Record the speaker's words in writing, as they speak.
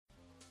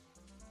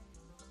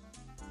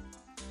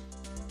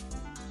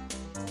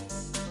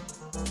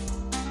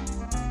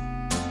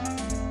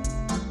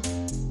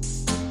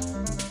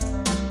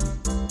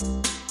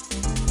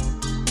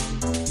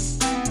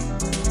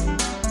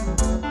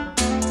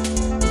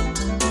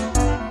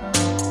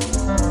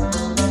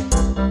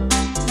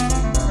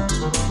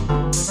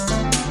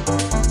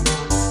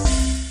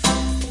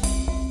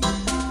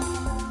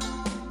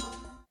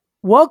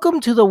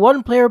Welcome to the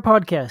One Player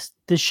Podcast,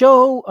 the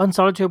show on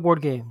solitaire board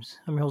games.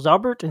 I'm your host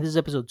Albert, and this is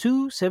episode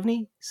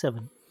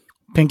 277.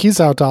 Pinky's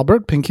out,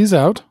 Albert. Pinky's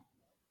out.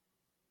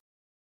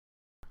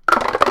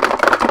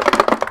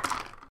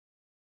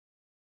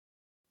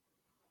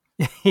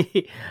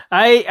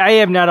 I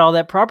am not all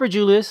that proper,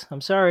 Julius.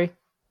 I'm sorry.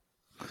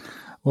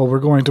 Well, we're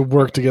going to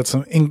work to get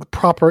some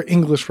proper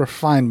English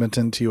refinement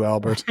into you,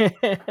 Albert.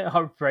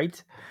 All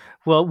right.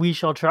 Well, we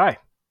shall try.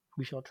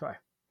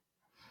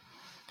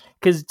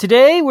 Because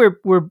today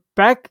we're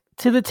back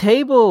to the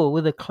table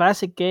with a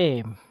classic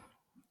game.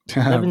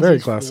 Very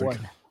classic.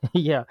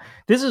 Yeah.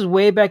 This is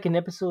way back in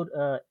episode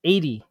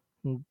 80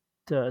 in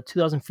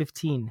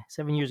 2015.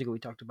 7 years ago we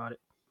talked about it.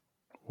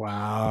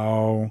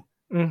 Wow.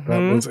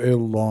 That was a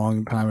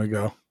long time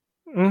ago.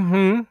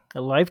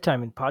 A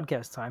lifetime in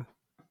podcast time.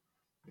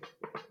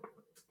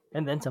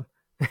 And then some.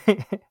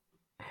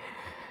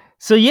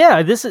 So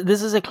yeah, this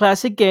is a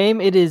classic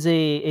game. It is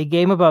a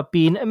game about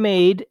being a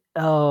maid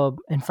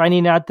and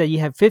finding out that you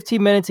have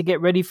 15 minutes to get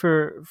ready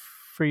for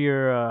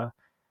your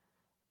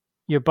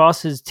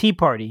boss's tea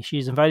party.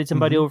 She's invited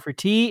somebody over for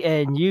tea,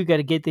 and you got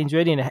to get things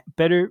ready, and it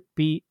better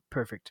be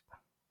perfect.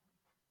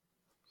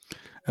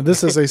 And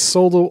this is a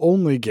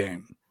solo-only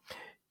game.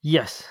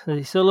 Yes,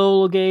 a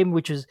solo game,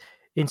 which is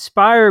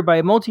inspired by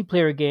a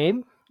multiplayer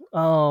game.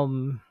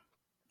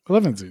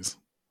 11sies.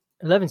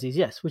 11sies,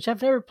 yes, which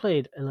I've never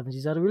played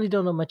 11sies. I really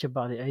don't know much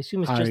about it. I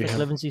assume it's just like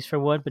 11sies for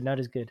one, but not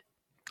as good.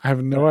 I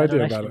have no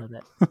idea about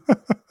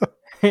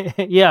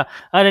it. Yeah,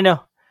 I don't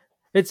know.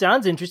 It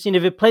sounds interesting.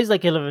 If it plays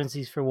like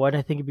 11sies for one,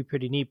 I think it'd be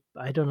pretty neat.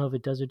 I don't know if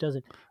it does or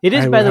doesn't. It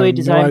is, by the way,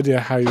 designed. I have no idea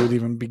how you would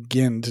even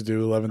begin to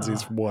do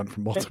 11sies for one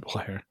for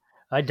multiplayer.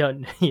 I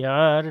don't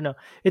know.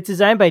 It's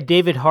designed by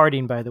David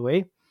Harding, by the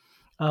way,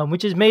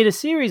 which has made a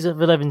series of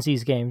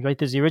 11sies games, right?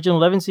 There's the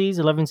original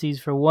 11sies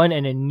for one,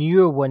 and a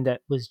newer one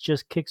that was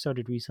just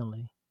kickstarted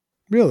recently.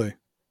 Really?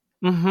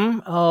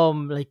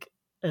 Like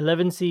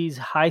 11sies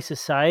High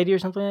Society or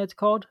something like that's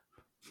called.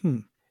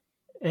 And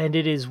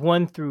it is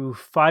 1 through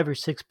 5 or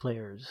 6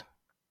 players.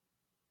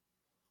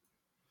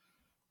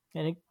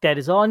 And that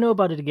is all I know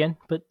about it again,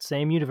 but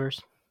same universe.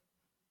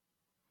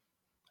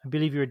 I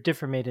believe you're a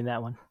different maid in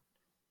that one.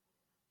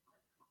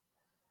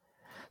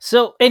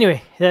 So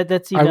anyway,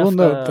 that's enough. I will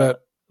note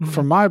that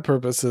for my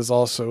purposes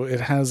also, it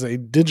has a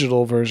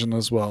digital version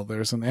as well.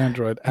 There's an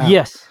Android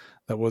app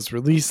that was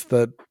released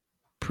that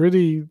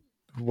pretty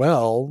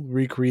well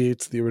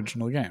recreates the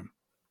original game.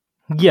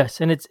 Yes,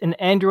 and it's an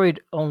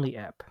Android-only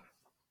app,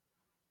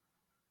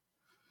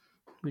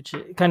 which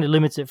kind of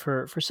limits it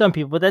for some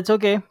people, but that's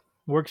okay.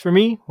 Works for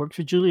me, works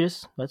for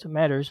Julius. That's what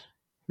matters,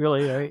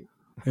 really, right?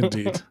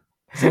 Indeed.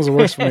 As long as it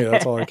works for me,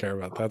 that's all I care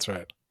about. That's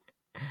right.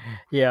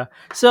 Yeah.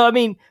 So, I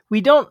mean, we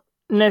don't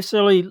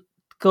necessarily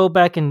go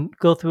back and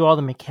go through all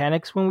the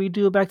mechanics when we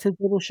do a Back to the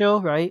Table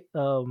show, right?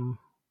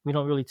 We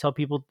don't really tell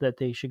people that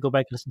they should go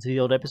back and listen to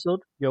the old episode.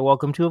 You're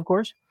welcome to, of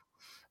course.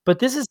 But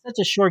this is such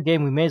a short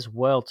game, we may as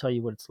well tell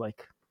you what it's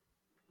like.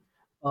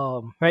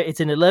 Right?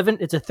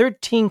 It's a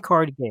 13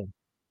 card game.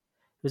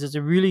 This is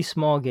a really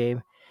small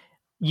game.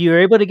 You're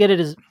able to get it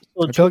as...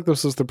 I feel like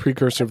this is the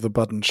precursor of the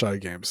Button Shy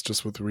games,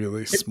 just with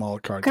really small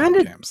card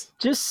games.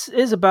 Just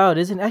is about,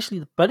 isn't actually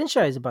the Button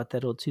Shy is about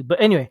that old too. But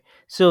anyway,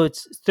 so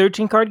it's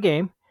 13 card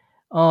game.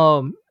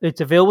 It's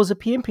available as a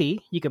PMP.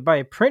 You could buy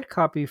a print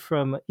copy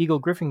from Eagle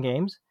Griffin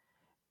Games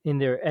in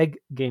their Egg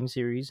game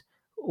series,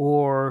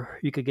 or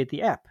you could get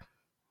the app.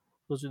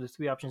 Those are the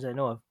 3 options I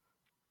know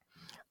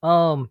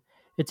of.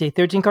 It's a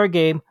 13 card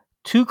game.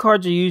 2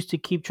 cards are used to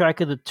keep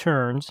track of the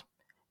turns.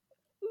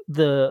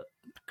 The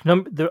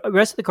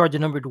rest of the cards are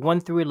numbered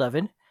 1 through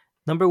 11.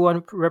 Number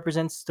 1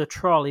 represents the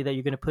trolley that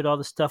you're going to put all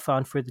the stuff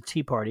on for the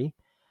tea party,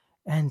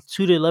 and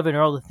 2 to 11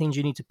 are all the things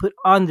you need to put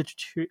on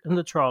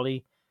the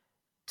trolley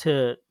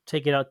to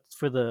take it out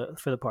for the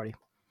party,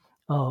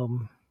 or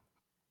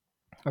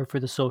for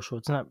the social.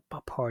 It's not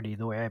a party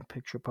the way I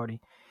picture a party.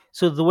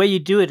 So the way you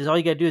do it is all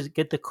you got to do is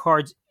get the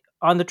cards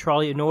on the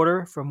trolley in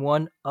order from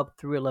 1 up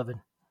through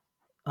 11.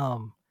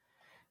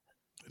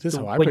 It is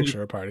how I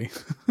picture a party.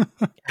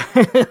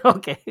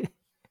 Okay.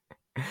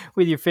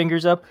 With your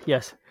fingers up?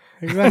 Yes.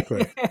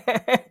 Exactly.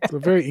 It's a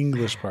very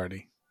English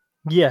party.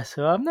 Yes.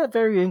 So I'm not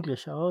very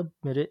English, I'll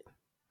admit it.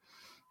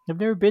 I've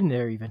never been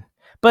there even.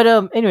 But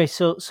anyway,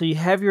 so you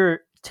have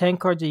your 10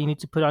 cards that you need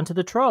to put onto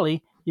the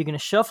trolley. You're going to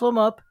shuffle them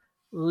up,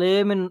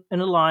 lay them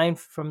in a line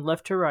from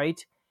left to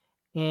right,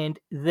 and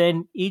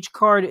then each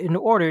card in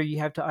order, you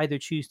have to either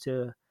choose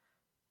to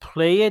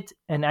play it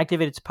and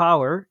activate its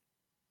power.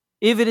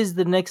 If it is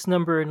the next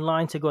number in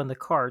line to go on the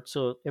card,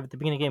 so if at the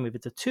beginning of the game, if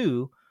it's a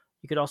 2,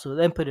 you could also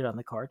then put it on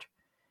the card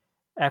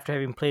after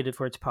having played it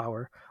for its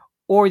power.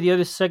 Or the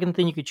other second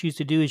thing you could choose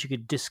to do is you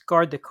could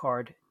discard the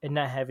card and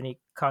not have any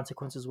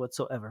consequences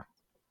whatsoever.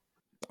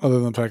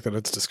 Other than the fact that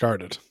it's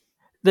discarded.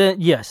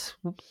 Then yes.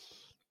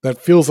 That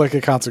feels like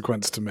a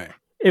consequence to me.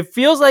 It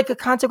feels like a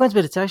consequence,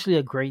 but it's actually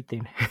a great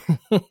thing.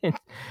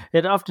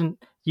 It often,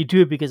 you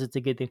do it because it's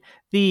a good thing.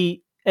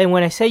 And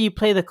when I say you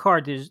play the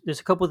card, there's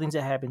a couple of things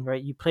that happen,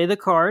 right? You play the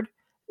card,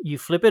 you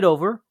flip it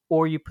over,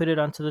 or you put it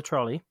onto the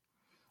trolley.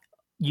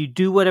 you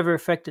do whatever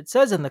effect it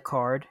says on the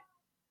card,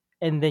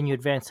 and then you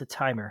advance the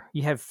timer.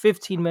 You have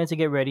 15 minutes to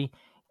get ready.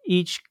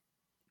 Each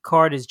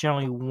card is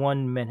generally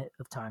 1 minute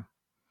of time.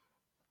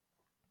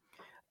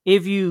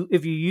 If you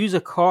use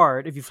a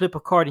card, if you flip a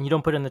card and you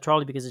don't put it in the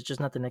trolley because it's just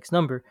not the next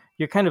number,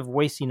 you're kind of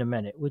wasting a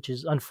minute, which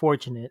is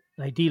unfortunate.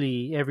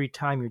 Ideally, every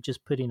time you're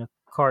just putting a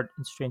card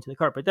straight into the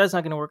card, but that's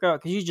not going to work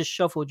out because you just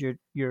shuffled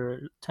your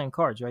 10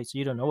 cards, right? So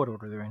you don't know what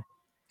order they're in.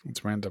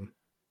 It's random.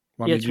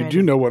 Well, I mean, you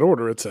do know what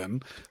order it's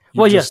in.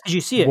 Yes, because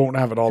you see it. Won't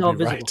have it all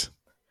be right.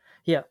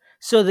 Yeah.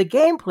 So the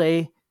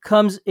gameplay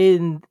comes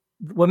in.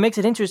 What makes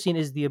it interesting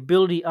is the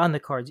ability on the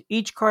cards.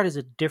 Each card has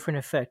a different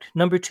effect.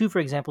 Number 2, for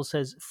example,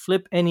 says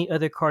flip any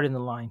other card in the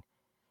line.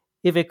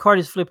 If a card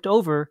is flipped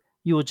over,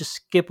 you will just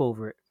skip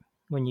over it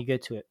when you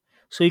get to it.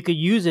 So you could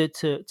use it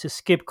to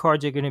skip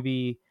cards that are going to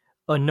be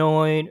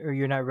annoying or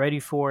you're not ready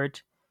for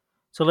it.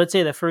 So let's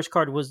say the first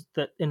card was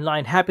that in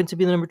line happened to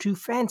be the number 2.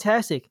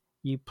 Fantastic.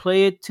 You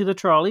play it to the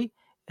trolley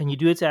and you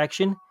do its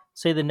action.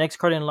 Say the next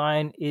card in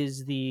line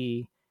is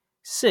the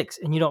 6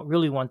 and you don't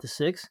really want the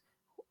 6.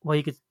 Well,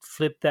 you could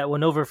flip that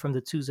one over from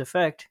the 2's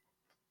effect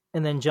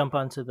and then jump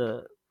onto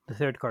the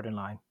third card in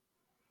line.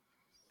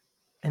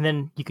 And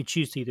then you could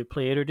choose to either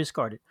play it or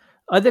discard it.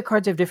 Other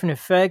cards have different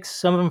effects.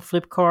 Some of them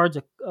flip cards,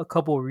 a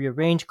couple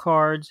rearrange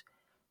cards.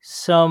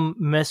 Some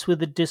mess with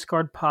the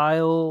discard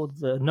pile.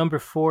 The number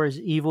 4 is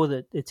evil,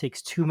 that it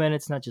takes 2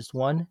 minutes, not just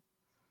 1.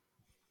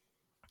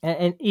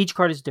 And each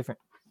card is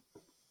different.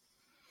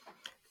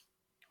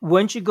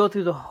 Once you go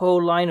through the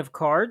whole line of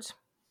cards,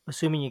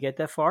 assuming you get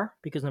that far,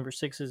 because number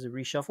 6 is a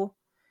reshuffle,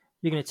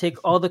 you're going to take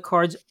all the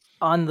cards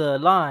on the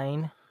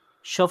line,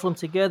 shuffle them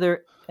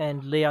together,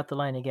 and lay out the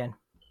line again,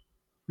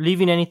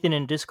 leaving anything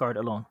in discard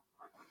alone.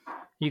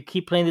 You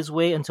keep playing this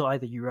way until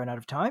either you run out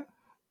of time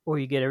or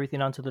you get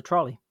everything onto the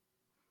trolley.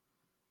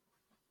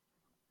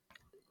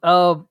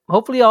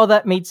 Hopefully all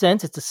that made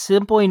sense. It's a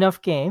simple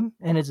enough game,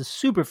 and it's a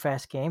super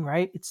fast game,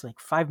 right? It's like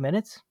 5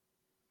 minutes,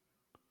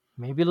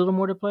 maybe a little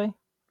more to play.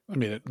 I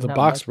mean, the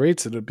box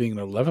rates it as being an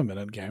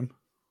 11-minute game.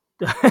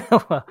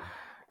 Well,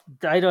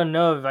 I don't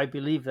know if I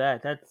believe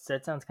that. That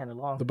sounds kind of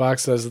long. The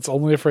box says it's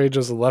only for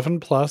ages 11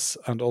 plus,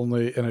 and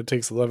it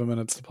takes 11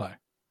 minutes to play.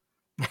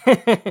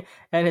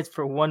 And it's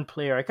for one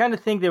player. I kind of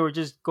think they were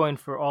just going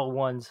for all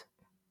ones.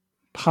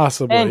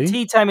 Possibly. And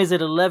tea time is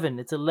at 11.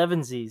 It's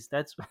 11 Z's.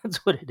 That's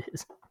what it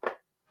is.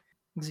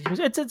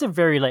 It's a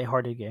very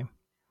lighthearted game,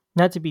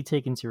 not to be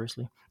taken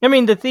seriously. I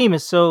mean, the theme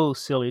is so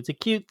silly. It's a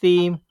cute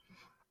theme,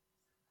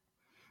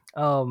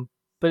 but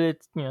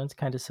it's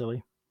kind of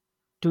silly.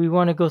 Do we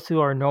want to go through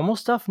our normal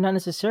stuff? Not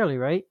necessarily,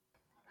 right?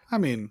 I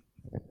mean,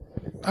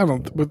 I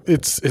don't.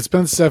 It's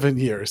been 7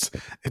 years.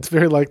 It's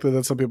very likely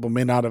that some people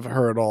may not have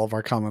heard all of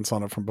our comments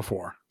on it from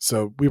before,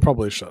 so we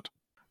probably should.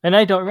 And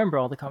I don't remember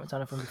all the comments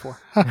on it from before.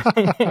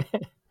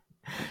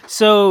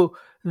 So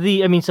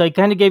I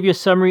kind of gave you a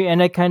summary,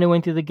 and I kind of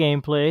went through the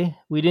gameplay.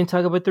 We didn't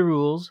talk about the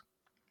rules.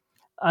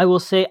 I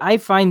will say I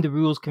find the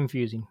rules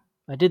confusing.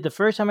 I did the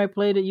first time I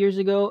played it years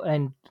ago,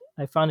 and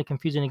I found it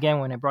confusing again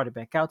when I brought it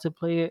back out to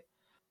play it.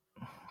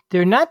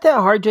 They're not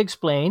that hard to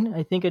explain.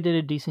 I think I did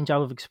a decent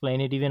job of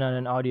explaining it, even on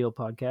an audio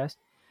podcast.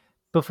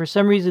 But for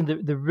some reason,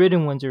 the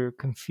written ones are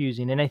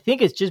confusing. And I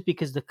think it's just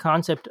because the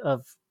concept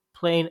of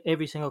playing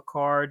every single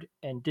card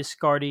and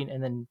discarding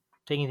and then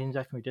taking things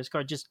out from your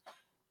discard,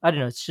 I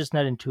don't know, it's just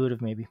not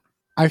intuitive maybe.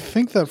 I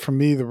think that for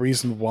me, the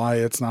reason why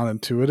it's not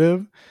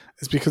intuitive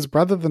is because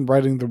rather than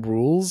writing the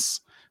rules,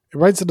 it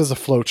writes it as a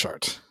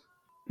flowchart.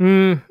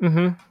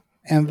 Mm-hmm.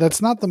 And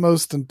that's not the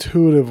most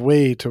intuitive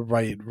way to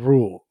write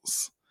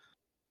rules.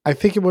 I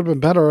think it would have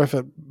been better if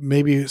it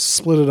maybe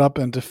split it up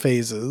into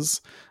phases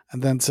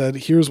and then said,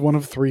 here's one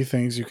of 3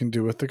 things you can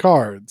do with the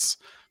cards.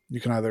 You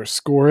can either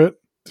score it,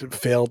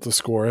 fail to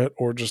score it,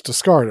 or just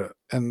discard it.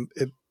 And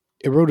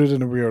it wrote it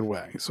in a weird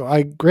way. So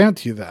I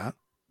grant you that.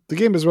 The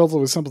game is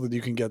relatively simple that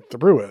you can get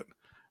through it,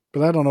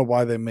 but I don't know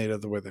why they made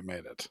it the way they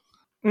made it.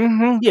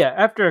 Mm-hmm. Yeah,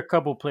 after a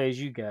couple plays,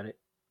 you got it.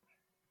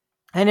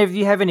 And if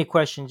you have any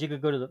questions, you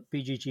could go to the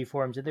BGG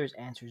forums, and there's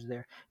answers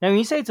there. Now, when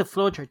you say it's a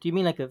flowchart, do you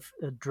mean like a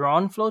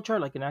drawn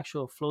flowchart, like an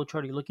actual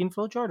flowchart-looking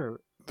flowchart?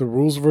 Or the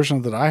rules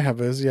version that I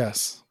have is,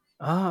 yes.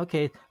 Oh,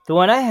 okay. The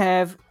one I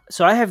have,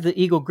 so I have the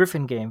Eagle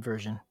Griffin game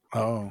version.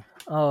 Oh.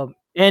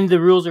 And the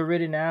rules are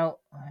written out.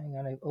 Hang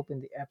on, I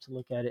opened the app to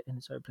look at it, and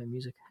it started playing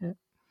music.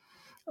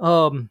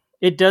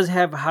 It does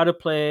have how to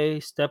play.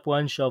 Step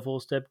 1, shuffle.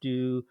 Step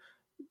 2,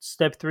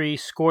 Step 3,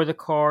 score the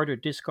card or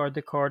discard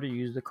the card or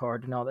use the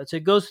card and all that. So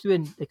it goes through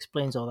and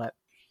explains all that.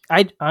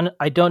 I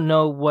don't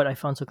know what I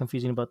found so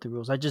confusing about the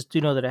rules. I just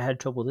do know that I had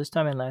trouble this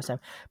time and last time.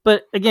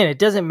 But again, it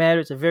doesn't matter.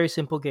 It's a very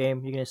simple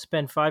game. You're going to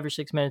spend 5 or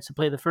 6 minutes to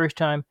play the first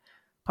time,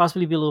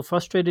 possibly be a little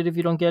frustrated if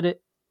you don't get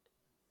it.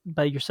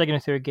 By your second or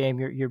third game,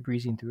 you're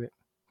breezing through it.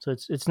 So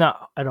it's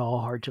not at all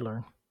hard to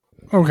learn.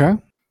 Okay.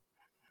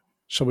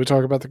 Shall we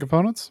talk about the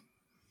components?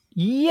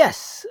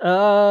 Yes.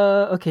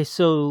 Okay,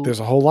 so there's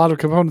a whole lot of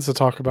components to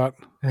talk about.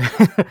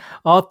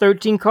 All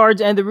 13 cards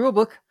and the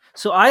rulebook.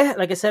 So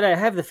like I said, I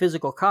have the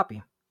physical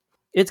copy.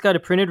 It's got a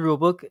printed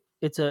rulebook.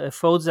 It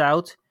folds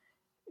out.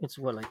 It's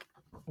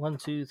 1,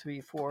 2,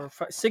 3, 4,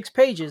 5, 6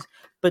 pages.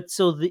 But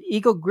so the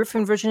Eagle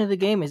Gryphon version of the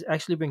game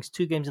actually brings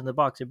 2 games in the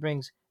box. It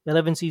brings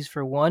 11 Seas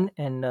for 1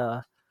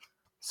 and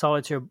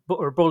Solitaire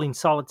or Bowling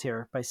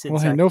Solitaire by Sid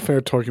Well, Sackey. hey, no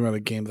fair talking about a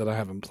game that I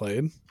haven't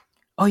played.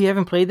 Oh, you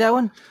haven't played that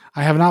one?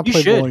 I have not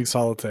played Bowling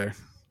Solitaire.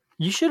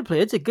 You should play.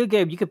 It's a good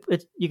game. You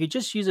could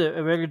just use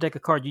a regular deck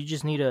of cards. You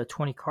just need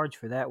 20 cards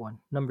for that one,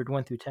 numbered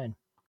 1 through 10.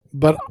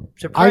 But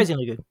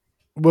surprisingly good.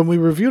 When we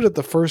reviewed it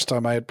the first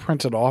time, I had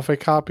printed off a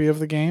copy of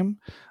the game,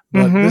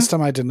 but this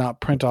time I did not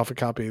print off a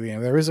copy of the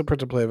game. There is a print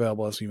to play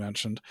available, as you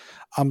mentioned.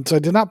 So I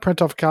did not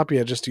print off a copy.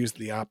 I just used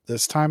the app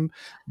this time,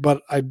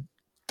 but I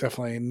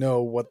definitely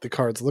know what the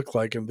cards look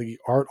like, and the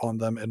art on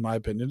them, in my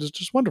opinion, is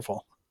just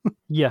wonderful.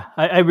 Yeah,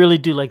 I really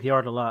do like the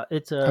art a lot.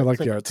 It's I like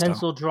the art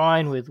pencil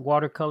drawing with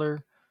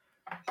watercolor.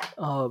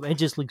 It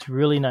just looks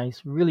really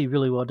nice. Really,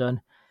 really well done.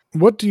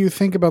 What do you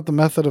think about the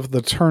method of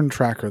the turn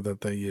tracker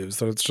that they use,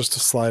 that it's just a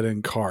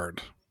slide-in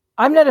card?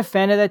 I'm not a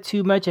fan of that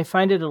too much. I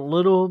find it a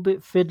little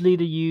bit fiddly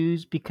to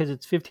use because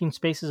it's 15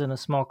 spaces and a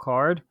small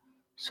card.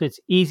 So it's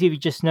easy if you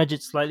just nudge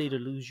it slightly to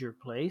lose your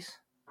place.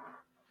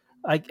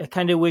 I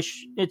kind of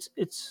wish it's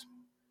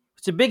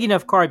a big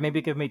enough card. Maybe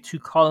it could have made 2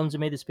 columns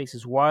and made the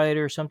spaces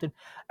wider or something.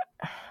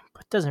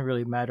 But it doesn't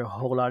really matter a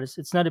whole lot.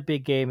 It's not a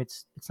big game.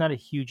 It's not a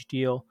huge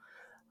deal.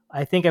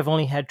 I think I've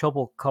only had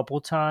trouble a couple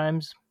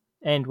times.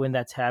 And when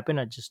that's happened,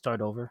 I just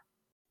start over.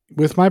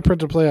 With my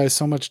print to play, I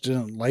so much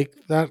didn't like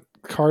that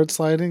card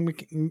sliding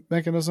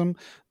mechanism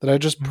that I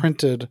just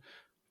printed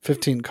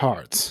 15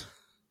 cards.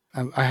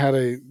 And I had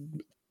a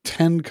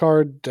 10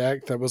 card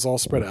deck that was all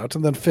spread out,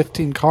 and then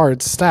 15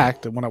 cards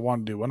stacked. And when I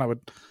wanted to do one, I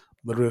would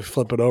literally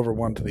flip it over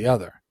one to the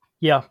other.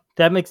 Yeah,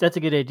 that's a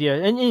good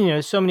idea. And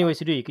there's so many ways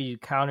to do it. You could use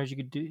counters, you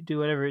could do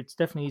whatever. It's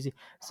definitely easy.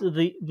 So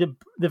the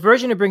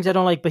version it brings I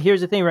don't like, but here's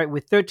the thing, right?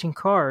 With 13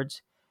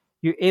 cards,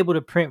 you're able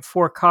to print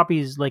 4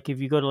 copies. Like if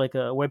you go to like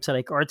a website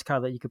like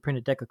ArtsCal that you could print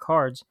a deck of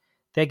cards,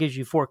 that gives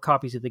you 4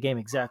 copies of the game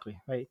exactly,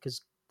 right?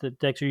 Because the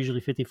decks are usually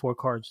 54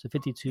 cards, the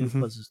 52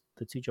 plus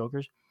the 2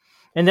 jokers.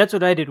 And that's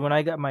what I did when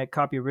I got my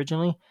copy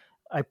originally.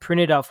 I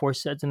printed out 4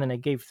 sets and then I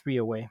gave 3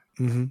 away.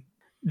 Mm-hmm.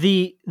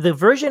 The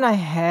version I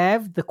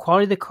have, the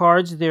quality of the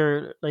cards,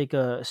 they're like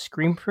a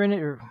screen printed,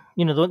 or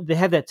they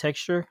have that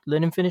texture,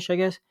 linen finish, I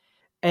guess.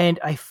 And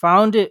I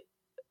found it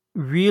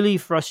really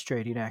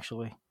frustrating,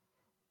 actually.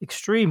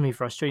 Extremely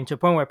frustrating, to a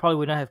point where I probably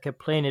would not have kept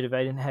playing it if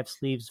I didn't have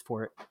sleeves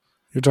for it.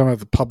 You're talking about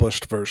the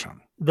published version.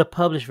 The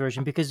published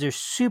version, because they're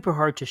super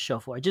hard to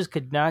shuffle. I just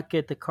could not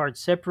get the cards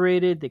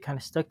separated. They kind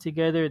of stuck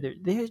together.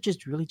 They're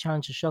just really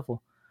challenging to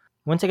shuffle.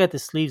 Once I got the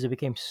sleeves, it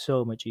became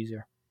so much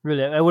easier.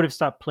 Really, I would have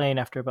stopped playing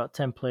after about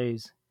 10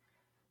 plays.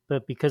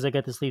 But because I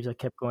got the sleeves, I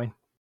kept going.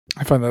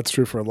 I find that's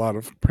true for a lot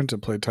of print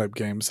and play type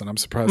games, and I'm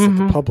surprised that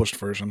the published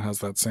version has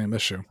that same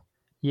issue.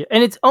 Yeah,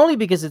 and it's only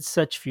because it's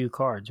such few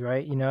cards,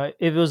 right?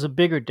 If it was a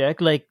bigger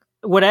deck, like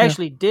what I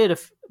actually did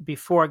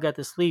before I got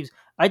the sleeves,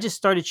 I just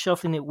started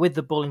shuffling it with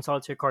the Bowling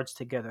Solitaire cards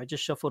together. I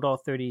just shuffled all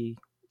 30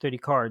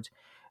 cards.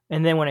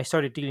 And then when I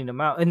started dealing them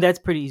out, and that's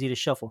pretty easy to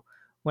shuffle.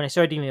 When I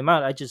started dealing them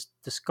out, I just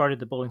discarded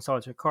the Bowling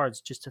Solitaire cards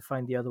just to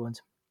find the other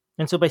ones.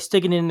 And so by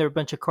sticking in there a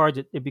bunch of cards,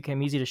 it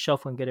became easy to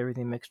shuffle and get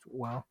everything mixed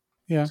well.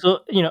 Yeah. So,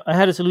 I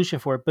had a solution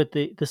for it, but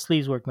the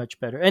sleeves work much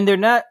better. And they're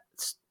not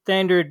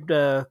standard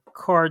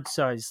card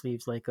size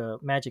sleeves like a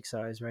Magic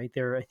size, right?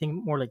 They're, I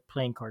think, more like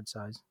playing card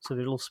size. So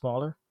they're a little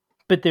smaller.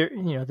 But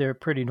they're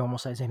pretty normal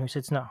size anyway, so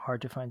it's not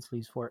hard to find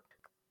sleeves for it.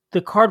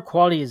 The card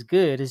quality is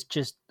good. It's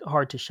just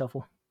hard to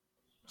shuffle.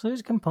 So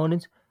there's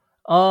components.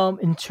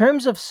 In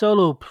terms of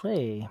solo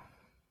play,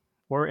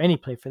 or any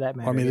play for that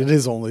matter. I mean, it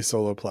is only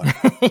solo play.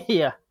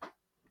 Yeah.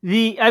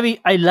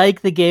 I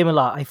like the game a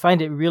lot. I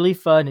find it really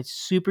fun. It's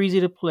super easy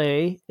to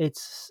play.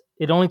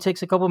 It only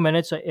takes a couple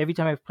minutes. So every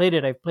time I've played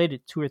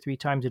it 2 or 3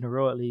 times in a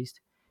row at least,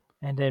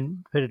 and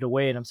then put it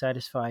away, and I'm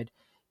satisfied.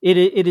 It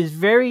is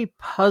very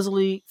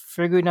puzzly,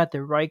 figuring out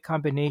the right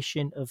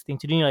combination of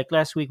things to do. Like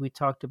last week we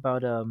talked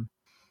about, or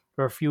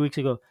a few weeks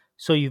ago,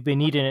 So You've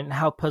Been Eaten, and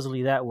how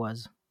puzzly that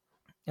was.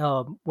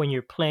 When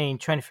you're playing,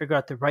 trying to figure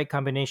out the right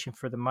combination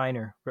for the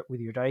minor with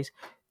your dice.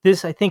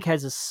 This, I think,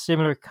 has a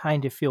similar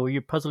kind of feel where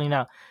you're puzzling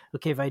out,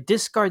 okay, if I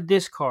discard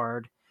this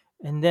card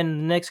and then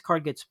the next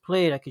card gets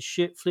played, I could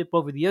flip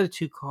over the other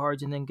 2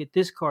 cards and then get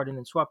this card and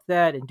then swap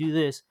that and do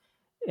this.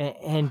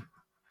 And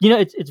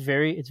it's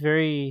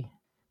very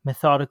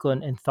methodical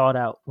and thought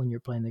out when you're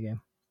playing the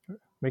game.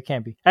 It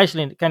can be.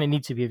 Actually, it kind of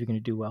needs to be if you're going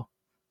to do well.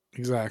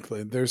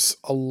 Exactly. There's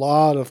a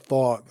lot of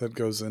thought that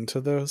goes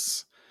into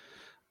this.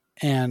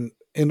 And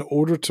in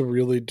order to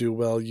really do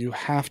well, you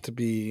have to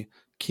be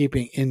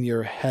keeping in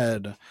your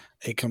head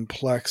a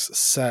complex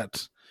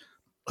set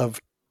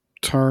of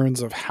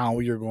turns of how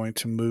you're going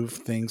to move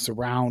things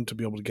around to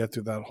be able to get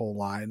through that whole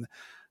line.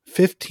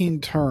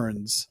 15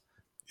 turns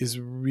is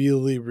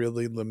really,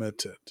 really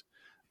limited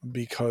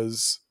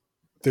because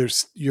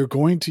you're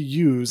going to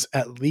use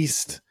at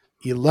least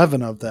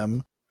 11 of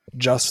them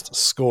just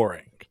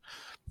scoring,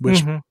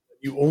 which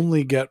you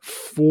only get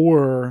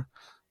 4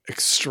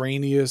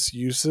 extraneous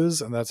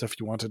uses, and that's if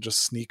you want to just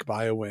sneak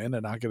by a win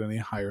and not get any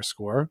higher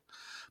score.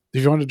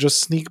 if you want to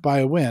just sneak by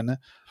a win,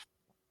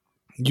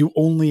 you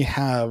only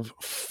have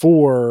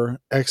 4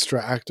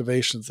 extra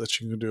activations that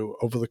you can do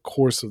over the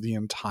course of the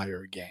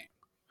entire game.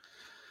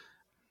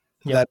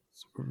 Yep.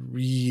 That's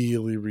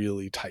really,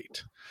 really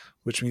tight,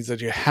 which means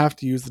that you have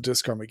to use the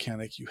discard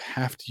mechanic. You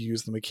have to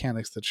use the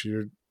mechanics that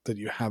you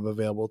have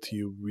available to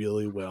you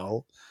really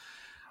well.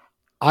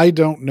 I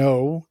don't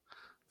know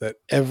that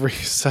every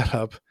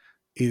setup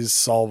is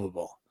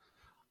solvable.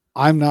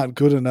 I'm not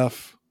good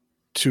enough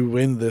to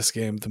win this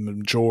game the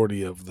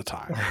majority of the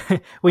time.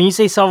 When you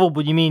say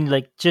solvable, you mean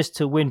like just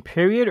to win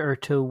period or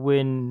to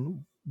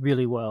win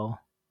really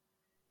well?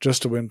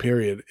 Just to win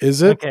period.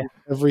 Is it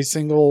every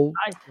single?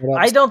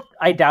 I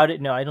doubt it.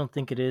 No, I don't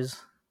think it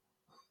is.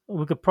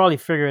 We could probably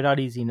figure it out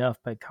easy enough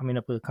by coming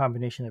up with a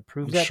combination that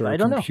proves that. Sure, but I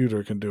don't know. A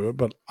computer can do it,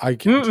 but I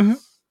can't.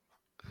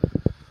 Mm-hmm.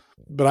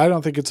 But I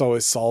don't think it's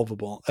always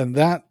solvable, and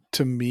that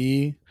to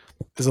me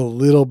is a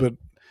little bit.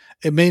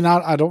 It may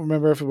not. I don't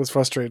remember if it was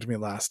frustrating to me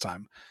last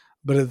time,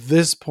 but at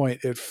this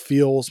point, it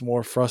feels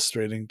more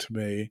frustrating to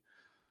me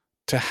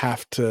to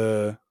have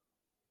to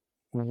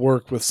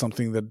work with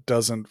something that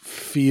doesn't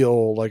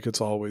feel like it's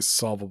always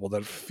solvable,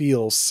 that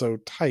feels so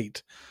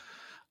tight.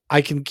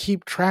 I can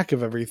keep track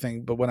of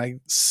everything, but when I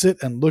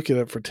sit and look at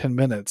it for 10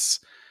 minutes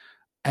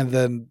and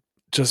then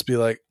just be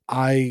like,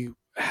 I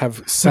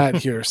have sat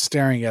here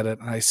staring at it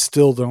and I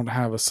still don't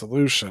have a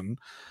solution,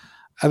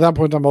 at that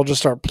point in time, I'll just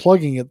start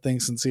plugging at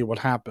things and see what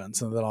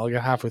happens. And then I'll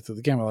get halfway through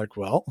the game. I'm like,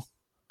 well,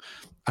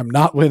 I'm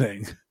not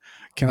winning.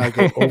 Can I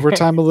go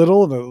overtime a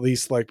little and at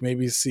least like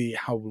maybe see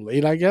how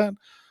late I get?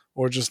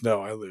 Or just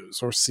no, I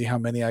lose. Or see how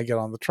many I get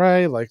on the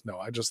tray. Like, no,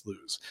 I just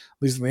lose.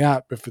 At least in the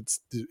app,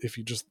 if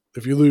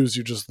you lose,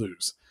 you just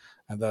lose.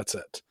 And that's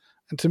it.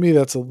 And to me,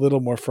 that's a little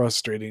more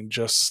frustrating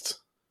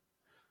just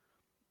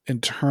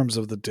in terms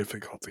of the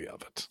difficulty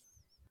of it.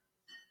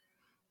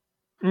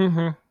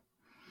 Mm-hmm.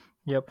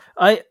 Yep.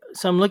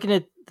 So I'm looking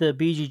at the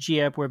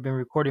BGG app where I've been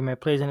recording my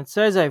plays, and it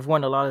says I've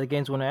won a lot of the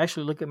games. When I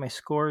actually look at my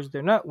scores,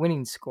 they're not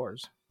winning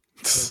scores.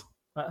 So,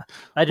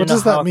 I don't know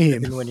what does that mean?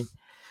 I've been winning.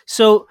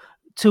 So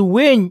to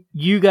win,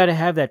 you got to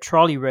have that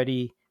trolley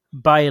ready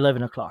by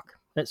 11 o'clock.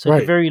 So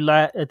right.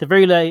 At the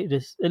very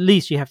latest, at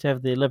least you have to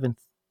have the 11th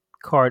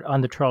card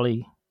on the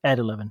trolley at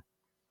 11.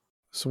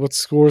 So what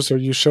scores are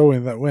you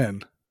showing that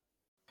win?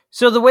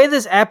 So the way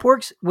this app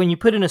works, when you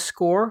put in a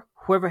score,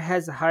 whoever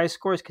has the highest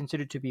score is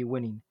considered to be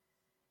winning.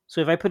 So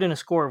if I put in a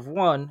score of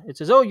 1, it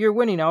says, "Oh, you're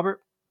winning,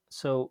 Albert."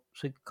 So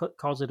it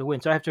calls it a win.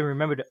 So I have to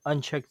remember to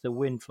uncheck the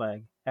win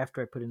flag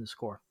after I put in the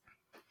score.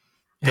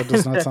 That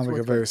does not sound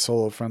like a very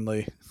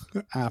solo-friendly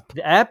app.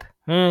 The app,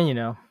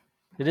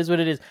 it is what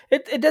it is.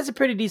 It does a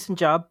pretty decent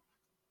job.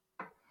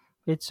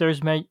 It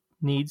serves my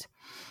needs,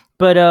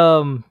 but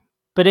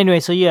anyway,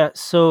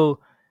 so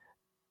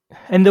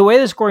and the way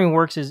the scoring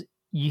works is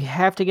you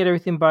have to get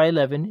everything by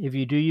 11. If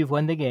you do, you've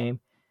won the game.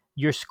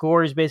 Your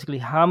score is basically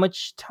how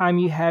much time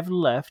you have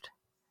left.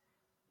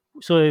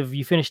 So if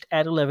you finished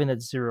at 11,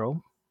 that's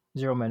 0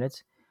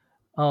 minutes,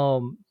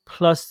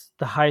 plus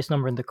the highest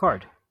number in the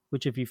card,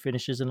 which if you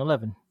finish is an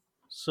 11.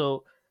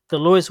 So the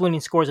lowest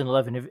winning score is an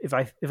 11.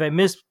 If I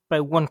missed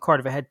by 1 card,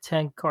 if I had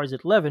 10 cards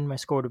at 11, my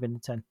score would have been a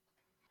 10.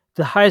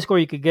 The highest score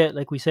you could get,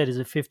 like we said, is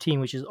a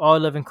 15, which is all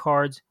 11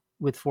 cards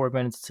with 4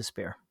 minutes to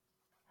spare.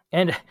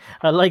 And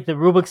I like the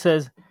rulebook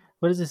says,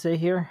 what does it say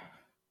here?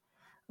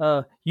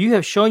 You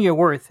have shown your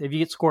worth if you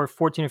get scored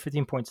 14 or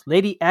 15 points.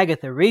 Lady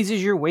Agatha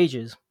raises your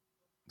wages.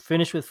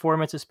 Finish with 4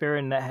 minutes to spare,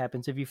 and that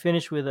happens. If you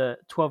finish with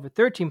 12 or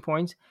 13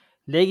 points,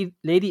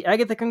 Lady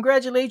Agatha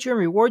congratulates you and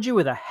rewards you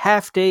with a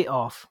half day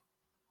off.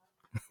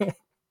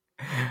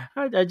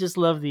 I just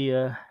love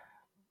the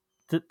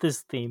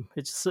this theme.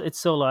 It's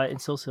so light and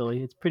so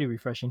silly. It's pretty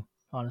refreshing,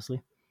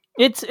 honestly.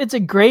 It's a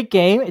great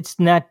game. It's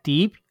not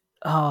deep.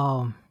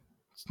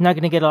 It's not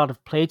going to get a lot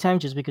of playtime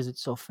just because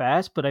it's so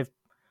fast. But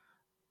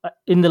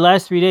in the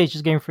last 3 days,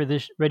 just getting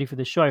ready for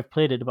the show, I've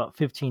played it about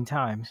 15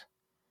 times.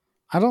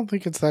 I don't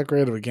think it's that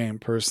great of a game,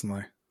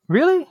 personally.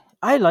 Really?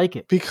 I like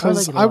it.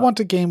 Because I want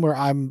a game where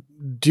I'm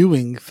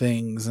doing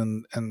things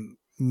and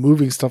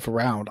moving stuff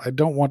around. I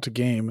don't want a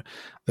game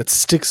that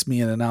sticks me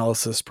in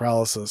analysis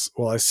paralysis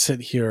while I sit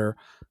here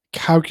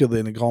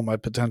calculating all my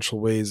potential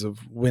ways of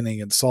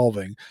winning and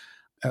solving.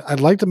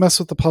 I'd like to mess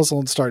with the puzzle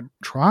and start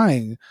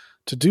trying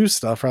to do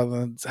stuff rather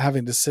than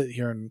having to sit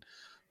here and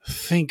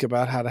think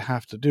about how to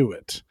have to do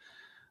it.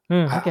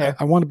 Okay.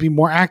 I want to be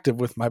more active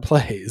with my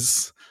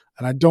plays.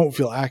 And I don't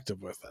feel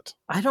active with it.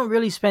 I don't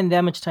really spend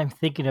that much time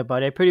thinking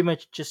about it. I pretty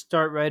much just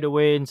start right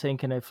away and saying,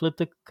 can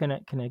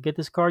I get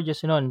this card?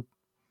 Yes or no, and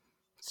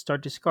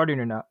start discarding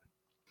or not.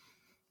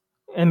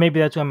 And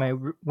maybe that's why my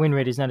win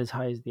rate is not as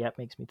high as the app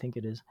makes me think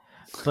it is.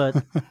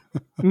 But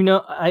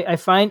I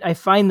find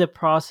the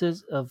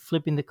process of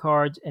flipping the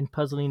cards and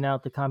puzzling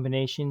out the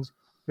combinations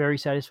very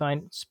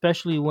satisfying,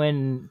 especially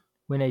when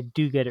I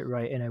do get it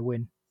right and I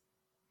win.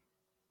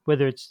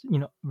 Whether it's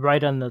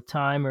right on the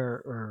time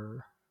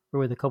or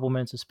with a couple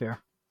minutes to spare.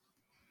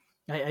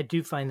 I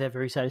do find that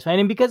very satisfying.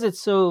 And because it's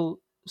so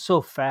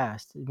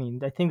fast, I mean,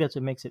 I think that's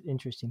what makes it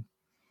interesting.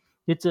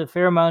 It's a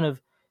fair amount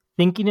of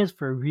thinkiness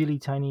for a really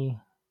tiny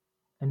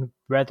and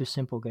rather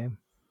simple game.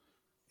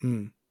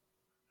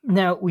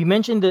 Now, we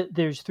mentioned that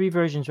there's 3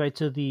 versions, right?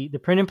 So the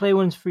print and play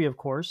one is free, of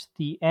course.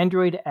 The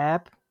Android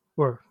app,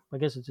 or I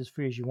guess it's as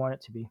free as you want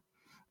it to be.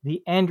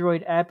 The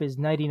Android app is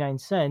 99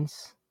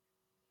 cents,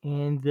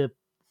 and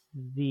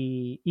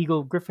the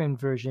Eagle Gryphon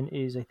version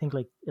is, I think,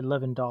 like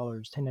 $11,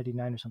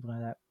 $10.99 or something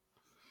like that.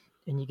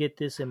 And you get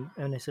this, and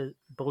it says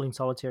Bowling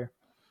Solitaire.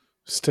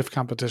 Stiff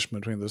competition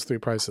between those 3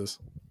 prices.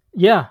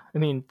 Yeah, I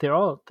mean they're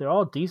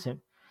all decent.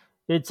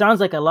 It sounds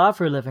like a lot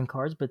for 11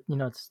 cards, but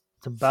it's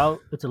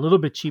a little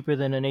bit cheaper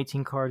than an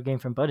 18 card game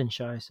from Bud &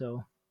 Shy.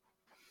 So,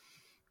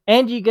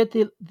 and you get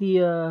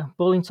the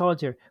Bowling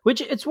Solitaire,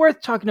 which it's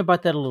worth talking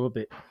about that a little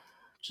bit.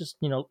 Just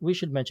we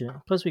should mention it.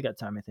 Plus, we got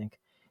time. I think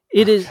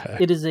it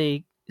is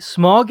a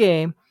small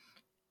game.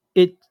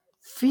 It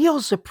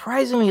feels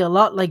surprisingly a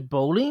lot like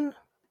bowling,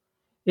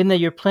 in that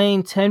you're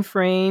playing 10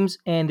 frames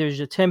and there's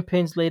your 10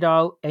 pins laid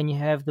out, and you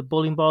have the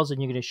bowling balls,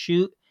 and you're going to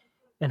shoot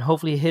and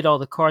hopefully hit all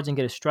the cards and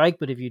get a strike.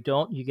 But if you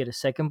don't, you get a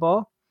second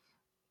ball,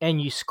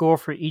 and you score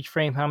for each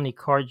frame how many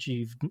cards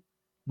you've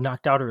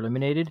knocked out or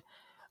eliminated.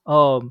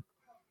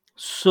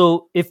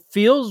 So it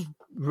feels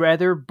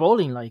rather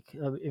bowling-like.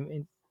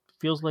 It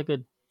feels like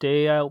a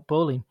day out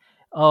bowling.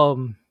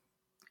 And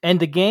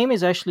the game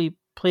is actually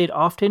played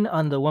often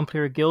on the One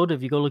Player Guild.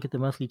 If you go look at the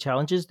monthly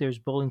challenges, there's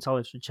Bowling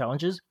Solitaire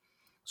challenges.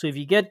 So if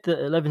you get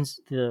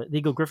the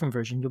Eagle Gryphon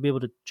version, you'll be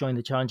able to join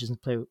the challenges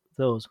and play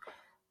those.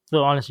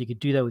 Though honestly, you could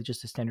do that with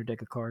just a standard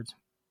deck of cards.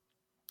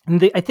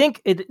 And I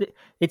think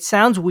it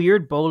sounds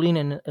weird, bowling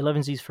and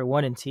 11Zs for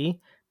 1 and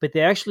T, but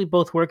they actually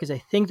both work, as I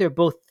think they're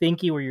both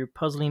thinky, where you're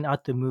puzzling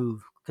out the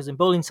move. Because in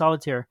Bowling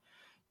Solitaire,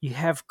 you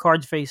have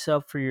cards face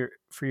up for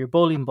your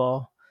bowling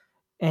ball,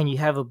 and you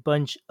have a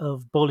bunch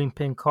of bowling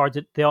pin cards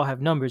that they all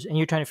have numbers, and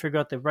you're trying to figure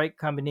out the right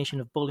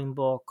combination of bowling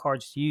ball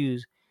cards to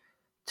use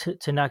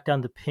to knock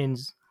down the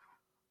pins,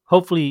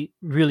 hopefully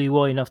really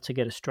well enough to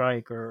get a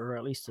strike or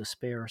at least a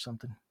spare or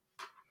something.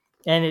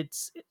 And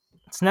it's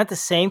not the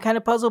same kind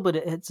of puzzle, but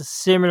it's a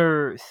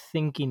similar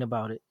thinking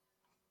about it.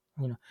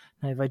 Now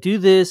if I do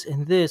this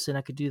and this, and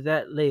I could do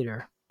that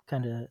later,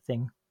 kind of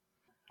thing.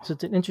 So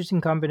it's an interesting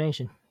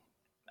combination.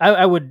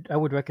 I would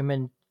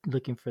recommend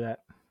looking for that.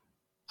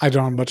 I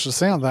don't have much to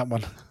say on that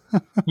one.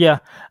 Yeah,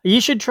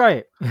 you should try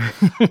it.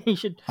 You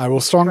should. I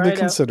will strongly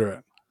consider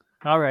it.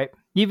 All right,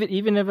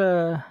 even if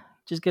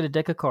just get a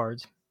deck of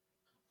cards,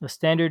 a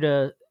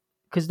standard.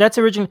 Because that's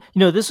originally,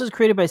 this was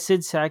created by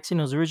Sid Saxon.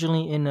 It was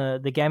originally in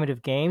the Gamut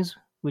of Games,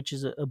 which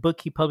is a book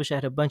he published that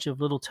had a bunch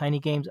of little tiny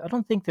games. I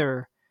don't think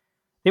they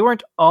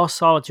weren't all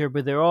solitaire,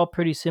 but they're all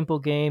pretty simple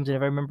games. And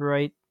if I remember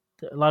right,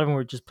 a lot of them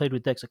were just played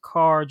with decks of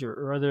cards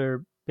or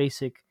other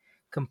basic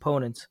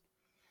components.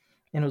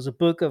 And it was a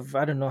book of,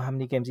 I don't know how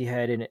many games he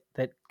had in it,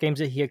 games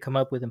that he had come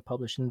up with and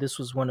published, and this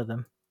was one of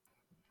them.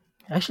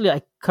 Actually,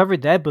 I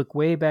covered that book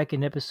way back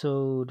in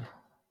episode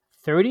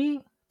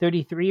 30,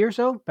 33 or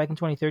so, back in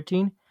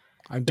 2013.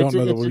 I don't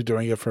know that we'll be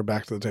doing it for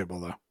Back to the Table,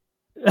 though.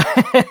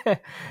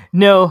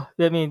 No,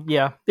 I mean,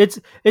 yeah.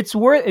 It's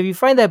worth, if you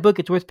find that book,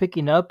 it's worth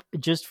picking up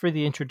just for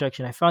the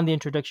introduction. I found the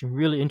introduction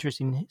really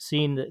interesting,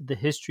 seeing the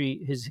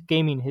history, his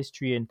gaming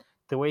history, and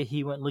the way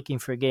he went looking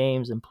for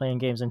games and playing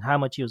games, and how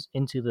much he was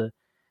into the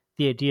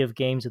idea of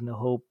games and the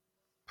whole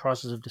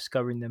process of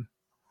discovering them.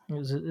 It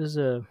was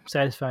a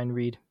satisfying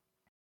read.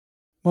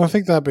 Well, I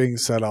think that being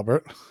said,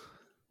 Albert,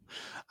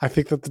 I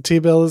think that the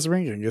T-bell is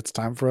ringing. It's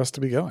time for us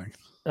to be going.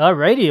 All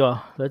righty,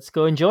 well, let's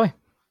go enjoy.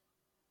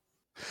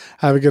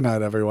 Have a good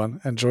night,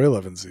 everyone. Enjoy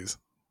 11Zs.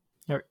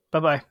 All right,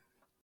 bye-bye.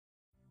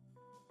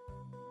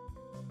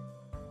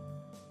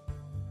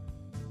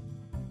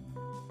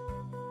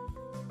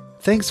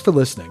 Thanks for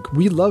listening.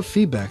 We love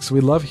feedback, so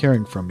we love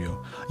hearing from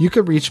you. You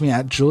can reach me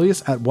at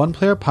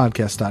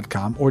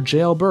julius@oneplayerpodcast.com or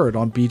JLBird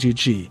on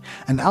BGG,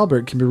 and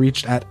Albert can be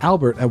reached at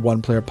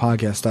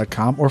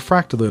albert@oneplayerpodcast.com or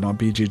Fractalune on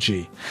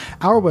BGG.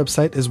 Our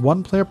website is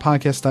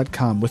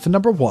oneplayerpodcast.com with the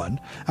number 1,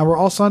 and we're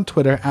also on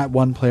Twitter at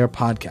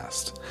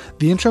oneplayerpodcast.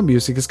 The intro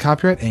music is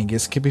copyright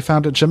Angus, can be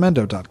found at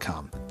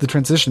jamendo.com. The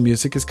transition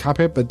music is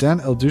copyright by Dan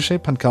Elduce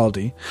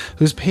Pancaldi,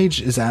 whose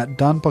page is at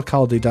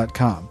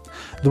donpancaldi.com.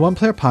 The One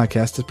Player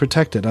Podcast is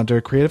protected under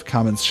a Creative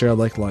Commons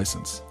share-alike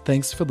license.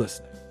 Thanks for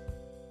listening.